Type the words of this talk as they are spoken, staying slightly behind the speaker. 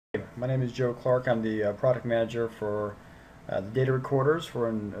My name is Joe Clark. I'm the product manager for the data recorders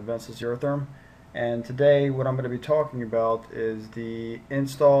for Avensys Eurotherm. And today what I'm going to be talking about is the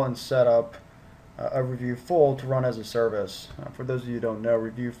install and setup of Review Full to run as a service. For those of you who don't know,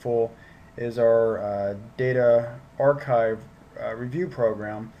 Review Full is our data archive review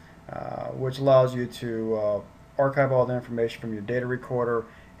program which allows you to archive all the information from your data recorder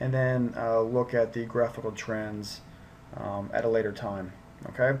and then look at the graphical trends at a later time.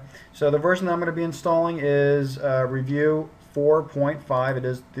 Okay, so the version that I'm going to be installing is Review 4.5. It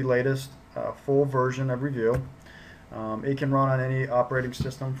is the latest full version of Review. It can run on any operating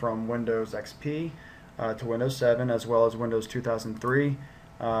system from Windows XP to Windows 7, as well as Windows 2003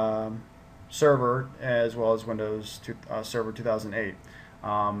 Server, as well as Windows Server 2008.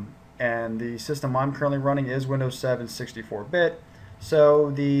 And the system I'm currently running is Windows 7 64-bit,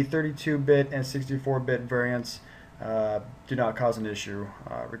 so the 32-bit and 64-bit variants do not cause an issue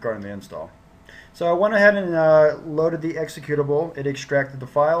regarding the install. So I went ahead and loaded the executable. It extracted the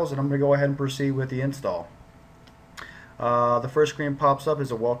files, and I'm going to go ahead and proceed with the install. The first screen pops up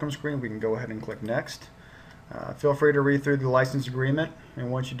is a welcome screen. We can go ahead and click next. Feel free to read through the license agreement, and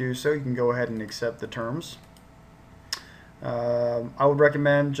once you do so, you can go ahead and accept the terms. I would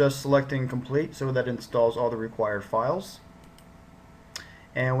recommend just selecting complete so that it installs all the required files.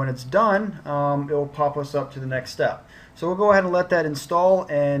 And when it's done, it will pop us up to the next step. So we'll go ahead and let that install,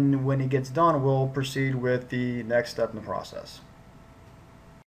 and when it gets done, we'll proceed with the next step in the process.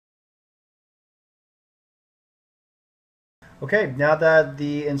 Okay, now that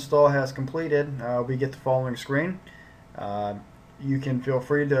the install has completed, we get the following screen. You can feel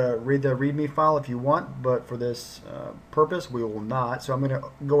free to read the README file if you want, but for this purpose, we will not. So I'm going to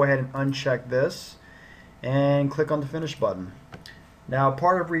go ahead and uncheck this and click on the Finish button. Now,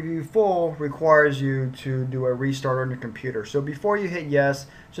 part of Review Full requires you to do a restart on your computer. So before you hit yes,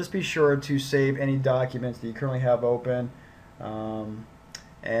 just be sure to save any documents that you currently have open, and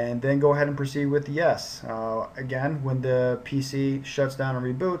then go ahead and proceed with the yes. Again, when the PC shuts down and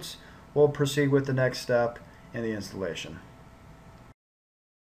reboots, we'll proceed with the next step in the installation.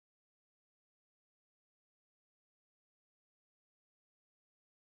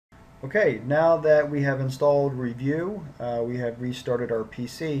 Okay, now that we have installed Review, we have restarted our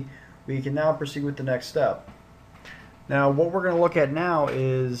PC, we can now proceed with the next step. Now what we're going to look at now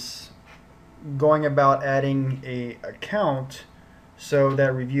is going about adding an account so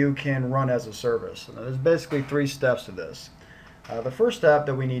that Review can run as a service. Now, there's basically three steps to this. The first step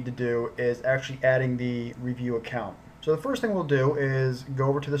that we need to do is actually adding the Review account. So the first thing we'll do is go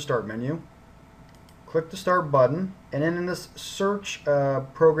over to the Start menu, click the Start button, and then in this Search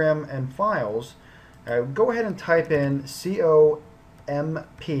Program and Files, go ahead and type in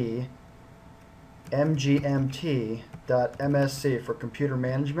compmgmt.msc for computer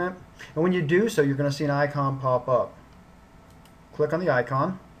management. And when you do so, you're going to see an icon pop up. Click on the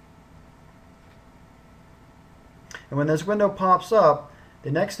icon. And when this window pops up,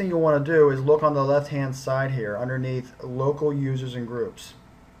 the next thing you'll want to do is look on the left-hand side here underneath Local Users and Groups.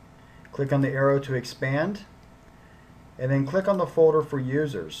 Click on the arrow to expand, and then click on the folder for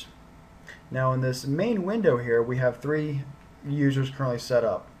users. Now in this main window here, we have three users currently set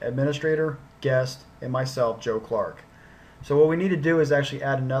up: administrator, guest, and myself, Joe Clark. So what we need to do is actually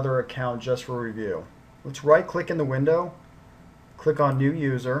add another account just for Review. Let's right click in the window, click on New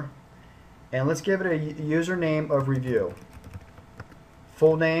User, and let's give it a username of Review.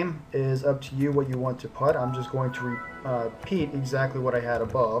 Full name is up to you what you want to put. I'm just going to repeat exactly what I had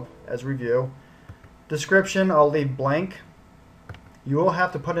above as Review. Description, I'll leave blank. You will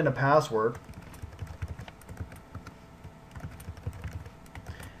have to put in a password.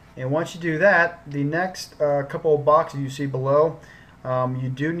 And once you do that, the next couple of boxes you see below, you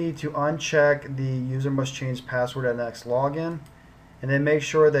do need to uncheck the user must change password at next login, and then make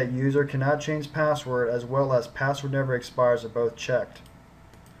sure that user cannot change password as well as password never expires are both checked.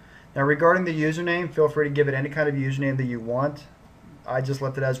 Now regarding the username, feel free to give it any kind of username that you want. I just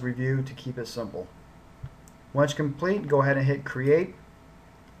left it as Review to keep it simple. Once complete, go ahead and hit Create,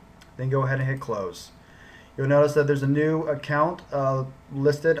 then go ahead and hit Close. You'll notice that there's a new account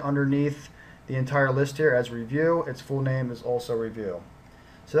listed underneath the entire list here as Review. Its full name is also Review.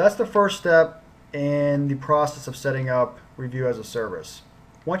 So that's the first step in the process of setting up Review as a service.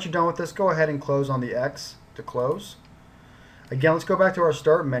 Once you're done with this, go ahead and close on the X to close. Again, let's go back to our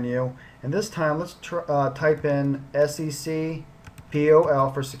Start menu, and this time let's type in SECPOL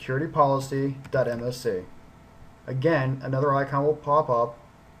for security policy.msc. Again, another icon will pop up.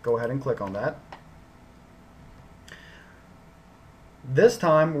 Go ahead and click on that. This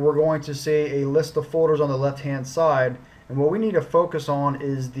time we're going to see a list of folders on the left hand side, And what we need to focus on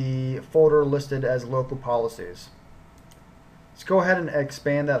is the folder listed as local policies. Let's go ahead and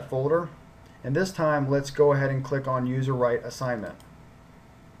expand that folder. And this time, let's go ahead and click on User Right Assignment.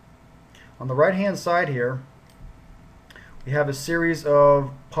 On the right-hand side here, we have a series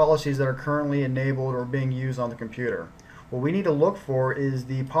of policies that are currently enabled or being used on the computer. What we need to look for is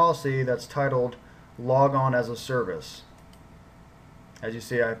the policy that's titled Log On as a Service. As you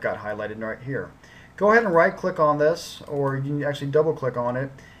see, I've got highlighted right here. Go ahead and right-click on this, or you can actually double-click on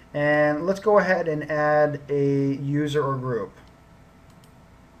it, and let's go ahead and add a user or group.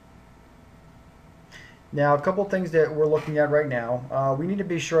 Now, a couple things that we're looking at right now. We need to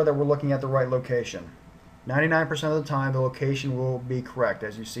be sure that we're looking at the right location. 99% of the time, the location will be correct,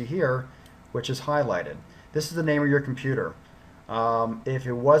 as you see here, which is highlighted. This is the name of your computer. If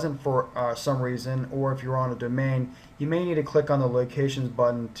it wasn't for some reason, or if you're on a domain, you may need to click on the locations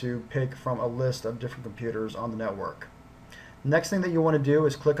button to pick from a list of different computers on the network. Next thing that you want to do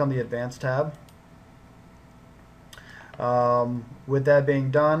is click on the Advanced tab. With that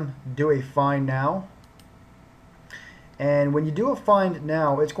being done, do a Find Now. And when you do a Find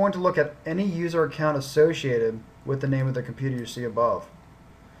Now, it's going to look at any user account associated with the name of the computer you see above.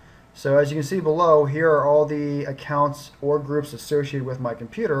 So as you can see below, here are all the accounts or groups associated with my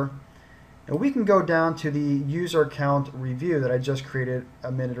computer. And we can go down to the user account review that I just created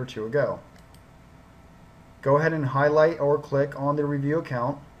a minute or two ago. Go ahead and highlight or click on the review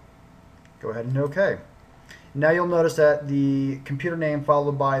account. Go ahead and hit OK. Now you'll notice that the computer name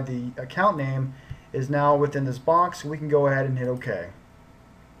followed by the account name is now within this box. We can go ahead and hit OK.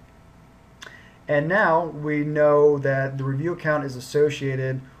 And now we know that the review account is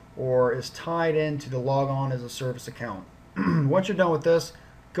associated or is tied into the Log On as a Service account. Once you're done with this,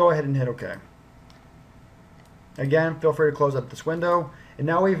 go ahead and hit OK. Again, feel free to close up this window. And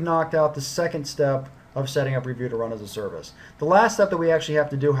now we've knocked out the second step of setting up Review to run as a service. The last step that we actually have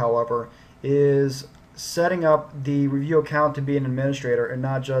to do, however, is setting up the review account to be an administrator and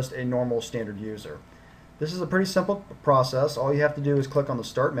not just a normal standard user. This is a pretty simple process. All you have to do is click on the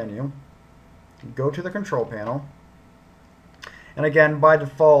Start menu, go to the Control Panel, and again, by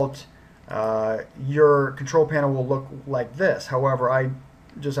default, your control panel will look like this. However, I,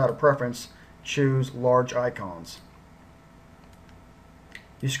 just out of preference, choose large icons.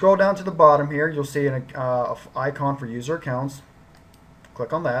 You scroll down to the bottom here, you'll see an icon for user accounts.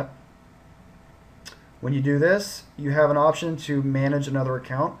 Click on that. When you do this, you have an option to manage another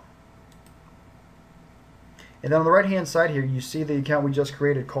account. And then on the right hand side here, you see the account we just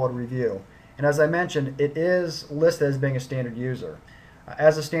created called Review. And as I mentioned, it is listed as being a standard user.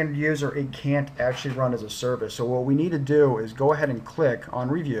 As a standard user, it can't actually run as a service. So what we need to do is go ahead and click on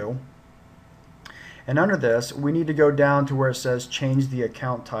Review. And under this, we need to go down to where it says Change the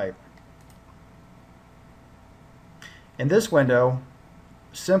Account Type. In this window,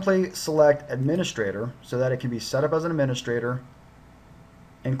 simply select Administrator so that it can be set up as an administrator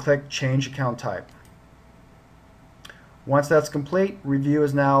and click Change Account Type. Once that's complete, Review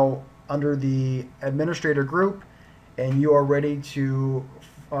is now under the administrator group and you are ready to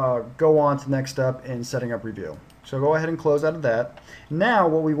go on to the next step in setting up Review. So go ahead and close out of that. Now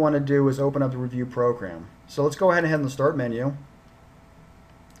what we want to do is open up the Review program. So let's go ahead and head in the Start menu,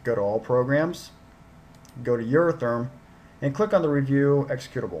 go to All Programs, go to Eurotherm, and click on the Review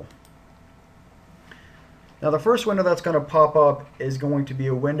executable. Now the first window that's going to pop up is going to be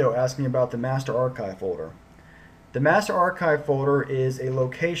a window asking about the Master Archive folder. The Master Archive folder is a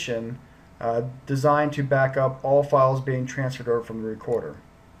location designed to back up all files being transferred over from the recorder.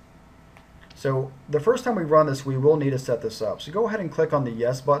 So the first time we run this, we will need to set this up. So go ahead and click on the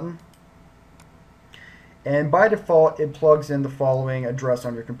Yes button. And by default, it plugs in the following address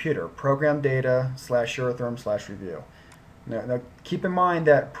on your computer, program data /Eurotherm/review. Now keep in mind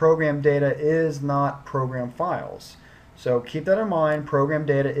that program data is not program files. So keep that in mind. Program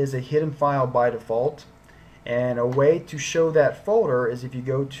data is a hidden file by default. And a way to show that folder is if you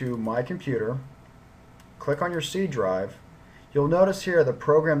go to My Computer, click on your C drive, you'll notice here the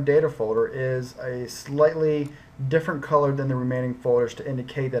program data folder is a slightly different color than the remaining folders to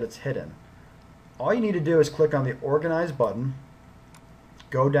indicate that it's hidden. All you need to do is click on the Organize button,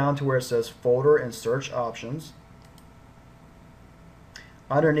 go down to where it says Folder and Search Options.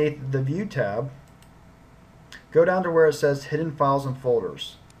 Underneath the View tab, go down to where it says Hidden Files and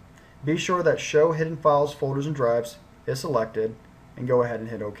Folders. Be sure that Show Hidden Files, Folders, and Drives is selected and go ahead and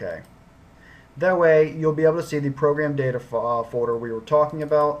hit OK. That way you'll be able to see the program data folder we were talking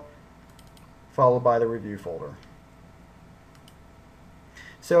about followed by the Review folder.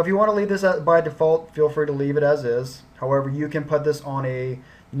 So if you want to leave this by default, feel free to leave it as is. However, you can put this on a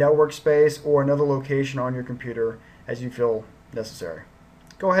network space or another location on your computer as you feel necessary.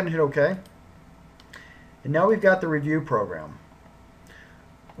 Go ahead and hit OK. And now we've got the review program.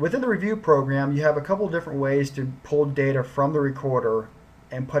 Within the review program, you have a couple different ways to pull data from the recorder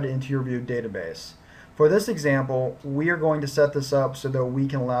and put it into your review database. For this example, we are going to set this up so that we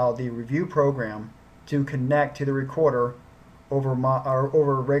can allow the review program to connect to the recorder over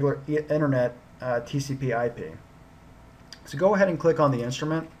regular internet TCP/IP. So go ahead and click on the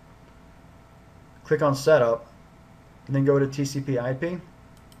instrument, click on Setup, and then go to TCP/IP.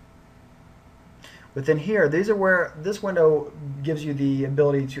 Within here, these are where this window gives you the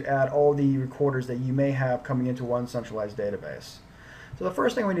ability to add all the recorders that you may have coming into one centralized database. So the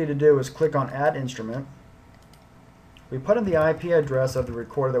first thing we need to do is click on Add Instrument. We put in the IP address of the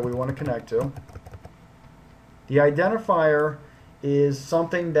recorder that we want to connect to. The identifier is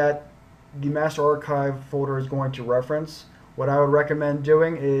something that the master archive folder is going to reference. What I would recommend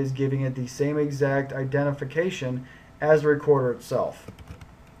doing is giving it the same exact identification as the recorder itself.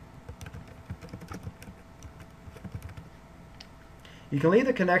 You can leave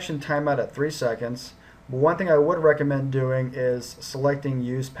the connection timeout at 3 seconds, but one thing I would recommend doing is selecting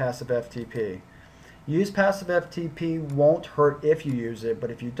Use Passive FTP. Use Passive FTP won't hurt if you use it,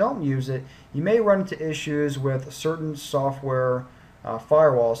 but if you don't use it, you may run into issues with certain software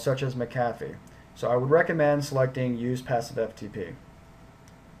firewalls such as McAfee. So I would recommend selecting Use Passive FTP.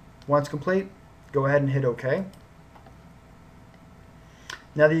 Once complete, go ahead and hit OK.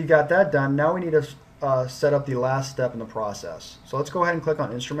 Now that you got that done, now we need to set up the last step in the process. So let's go ahead and click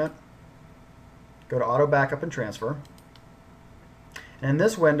on Instrument, go to Auto Backup and Transfer. And in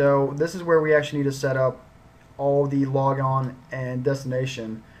this window, this is where we actually need to set up all the logon and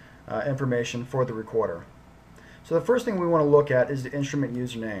destination information for the recorder. So the first thing we want to look at is the instrument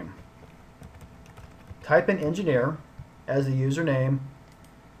username. Type in engineer as the username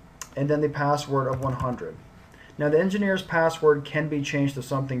and then the password of 100. Now the engineer's password can be changed to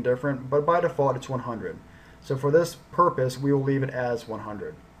something different, but by default it's 100. So for this purpose, we will leave it as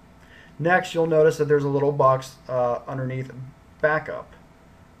 100. Next, you'll notice that there's a little box underneath Backup.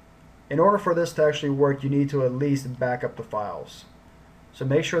 In order for this to actually work, you need to at least back up the files. So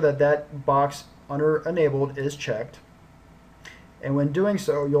make sure that that box under Enabled is checked. And when doing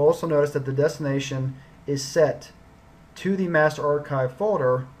so, you'll also notice that the destination is set to the master archive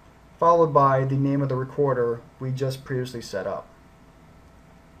folder, followed by the name of the recorder we just previously set up.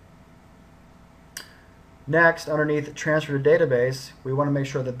 Next, underneath Transfer to Database, we want to make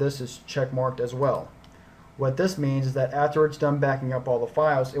sure that this is check marked as well. What this means is that after it's done backing up all the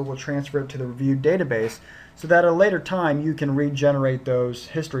files, it will transfer it to the reviewed database so that at a later time you can regenerate those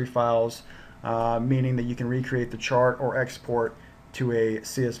history files, meaning that you can recreate the chart or export to a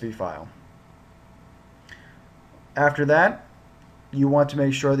CSV file. After that, you want to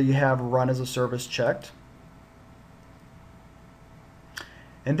make sure that you have Run as a Service checked.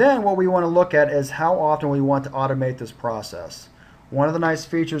 And then what we want to look at is how often we want to automate this process. One of the nice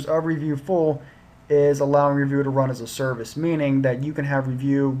features of Review Full is allowing Review to run as a service, meaning that you can have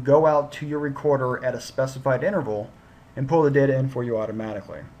Review go out to your recorder at a specified interval and pull the data in for you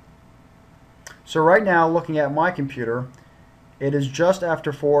automatically. So right now, looking at my computer, it is just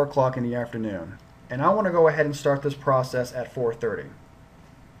after 4 o'clock in the afternoon, and I want to go ahead and start this process at 4:30.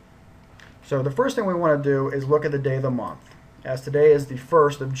 So the first thing we want to do is look at the day of the month. As today is the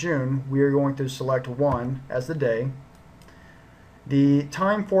 1st of June, we are going to select 1 as the day. The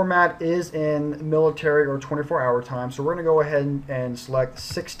time format is in military or 24-hour time, so we're going to go ahead and select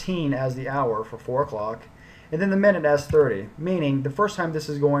 16 as the hour for 4 o'clock, and then the minute as 30, meaning the first time this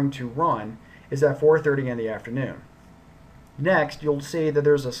is going to run is at 4:30 in the afternoon. Next, you'll see that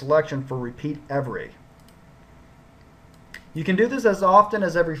there's a selection for Repeat Every. You can do this as often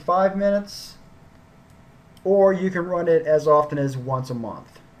as every 5 minutes, or you can run it as often as once a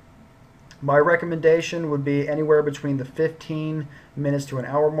month. My recommendation would be anywhere between the 15 minutes to an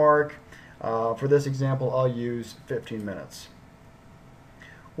hour mark. For this example, I'll use 15 minutes.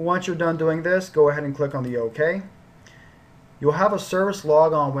 Once you're done doing this, go ahead and click on the OK. You'll have a service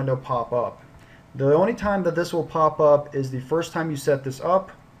logon window pop up. The only time that this will pop up is the first time you set this up,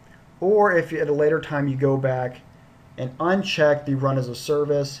 or if at a later time you go back and uncheck the Run as a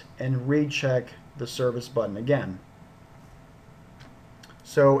Service and recheck the service button again.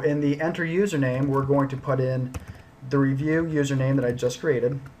 So in the Enter Username, we're going to put in the review username that I just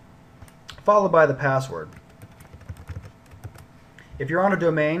created, followed by the password. If you're on a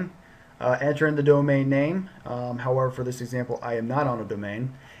domain, enter in the domain name. However, for this example, I am not on a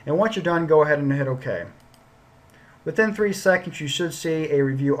domain. And once you're done, go ahead and hit OK. Within 3 seconds, you should see a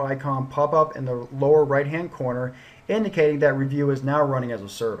review icon pop up in the lower right-hand corner, indicating that review is now running as a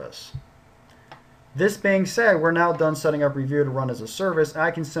service. This being said, we're now done setting up Review to run as a service, and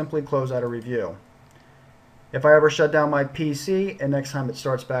I can simply close out of Review. If I ever shut down my PC and next time it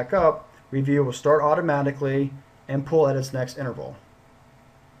starts back up, Review will start automatically and pull at its next interval.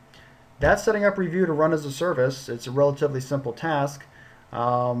 That's setting up Review to run as a service. It's a relatively simple task.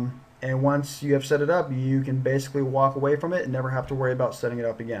 And once you have set it up, you can basically walk away from it and never have to worry about setting it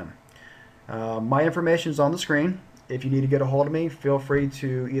up again. My information is on the screen. If you need to get a hold of me, feel free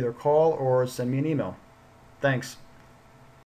to either call or send me an email. Thanks.